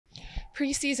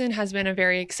Preseason has been a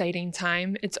very exciting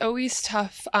time. It's always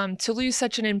tough to lose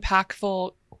such an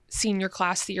impactful senior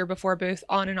class the year before, both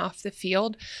on and off the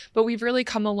field, but we've really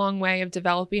come a long way of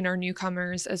developing our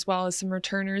newcomers as well as some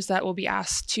returners that will be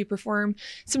asked to perform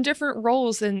some different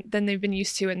roles than they've been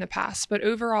used to in the past. But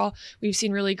overall, we've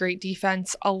seen really great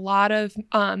defense, a lot of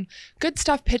good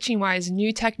stuff pitching wise,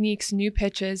 new techniques, new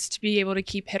pitches to be able to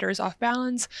keep hitters off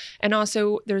balance. And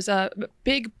also there's a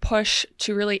big push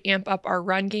to really amp up our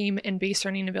run game and base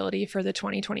running ability for the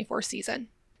 2024 season.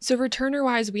 So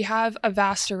returner-wise, we have a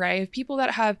vast array of people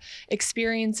that have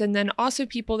experience and then also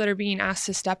people that are being asked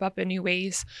to step up in new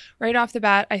ways. Right off the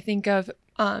bat, I think of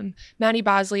Maddie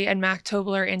Bosley and Mac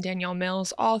Tobler and Danielle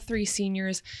Mills, all three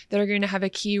seniors that are going to have a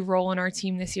key role in our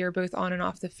team this year, both on and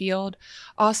off the field.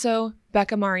 Also,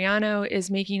 Becca Mariano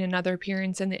is making another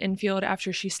appearance in the infield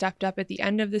after she stepped up at the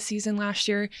end of the season last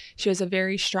year. She has a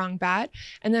very strong bat.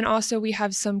 And then also we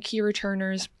have some key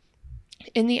returners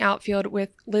in the outfield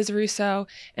with Liz Russo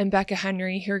and Becca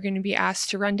Henry, who are going to be asked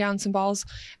to run down some balls.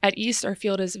 At East, our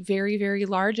field is very, very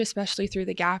large, especially through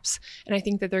the gaps, and I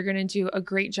think that they're going to do a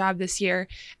great job this year.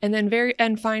 And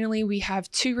then finally, we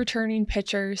have two returning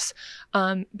pitchers,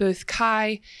 both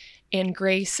Kai and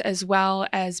Grace, as well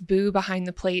as Boo behind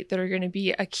the plate, that are going to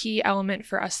be a key element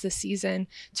for us this season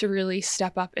to really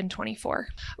step up in 24.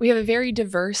 We have a very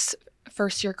diverse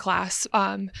first-year class.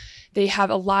 They have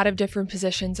a lot of different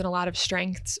positions and a lot of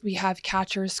strengths. We have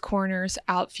catchers, corners,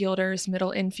 outfielders,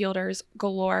 middle infielders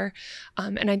galore.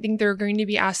 And I think they're going to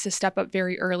be asked to step up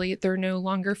very early. They're no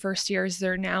longer first years.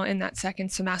 They're now in that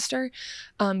second semester.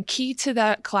 Key to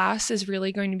that class is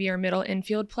really going to be our middle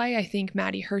infield play. I think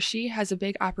Maddie Hershey has a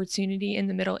big opportunity in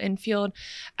the middle infield,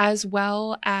 as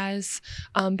well as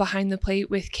behind the plate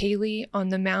with Kaylee, on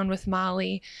the mound with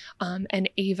Molly, and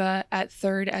Ava at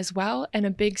third as well. And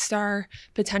a big star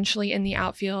potentially in the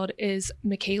outfield is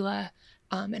Michaela,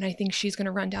 and I think she's going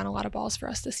to run down a lot of balls for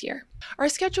us this year. Our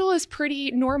schedule is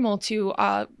pretty normal to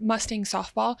Mustang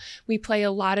softball. We play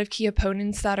a lot of key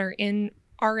opponents that are in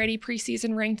already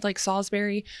preseason ranked, like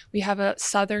Salisbury. We have a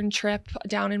southern trip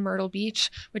down in Myrtle Beach,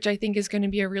 which I think is going to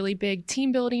be a really big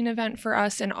team building event for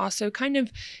us and also kind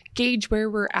of gauge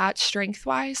where we're at strength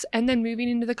wise. And then moving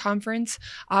into the conference,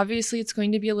 obviously it's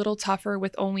going to be a little tougher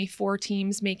with only 4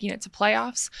 teams making it to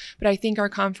playoffs, but I think our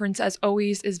conference, as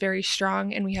always, is very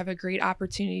strong and we have a great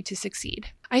opportunity to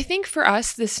succeed. I think for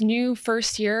us, this new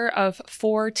first year of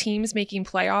 4 teams making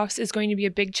playoffs is going to be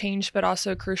a big change, but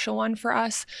also a crucial one for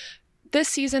us. This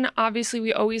season, obviously,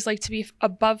 we always like to be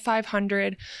above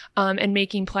 500 and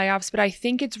making playoffs, but I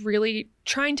think it's really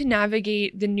trying to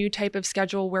navigate the new type of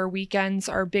schedule where weekends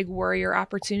are big warrior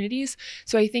opportunities.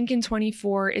 So I think in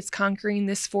 24, it's conquering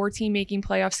this 4-team making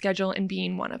playoff schedule and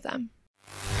being one of them.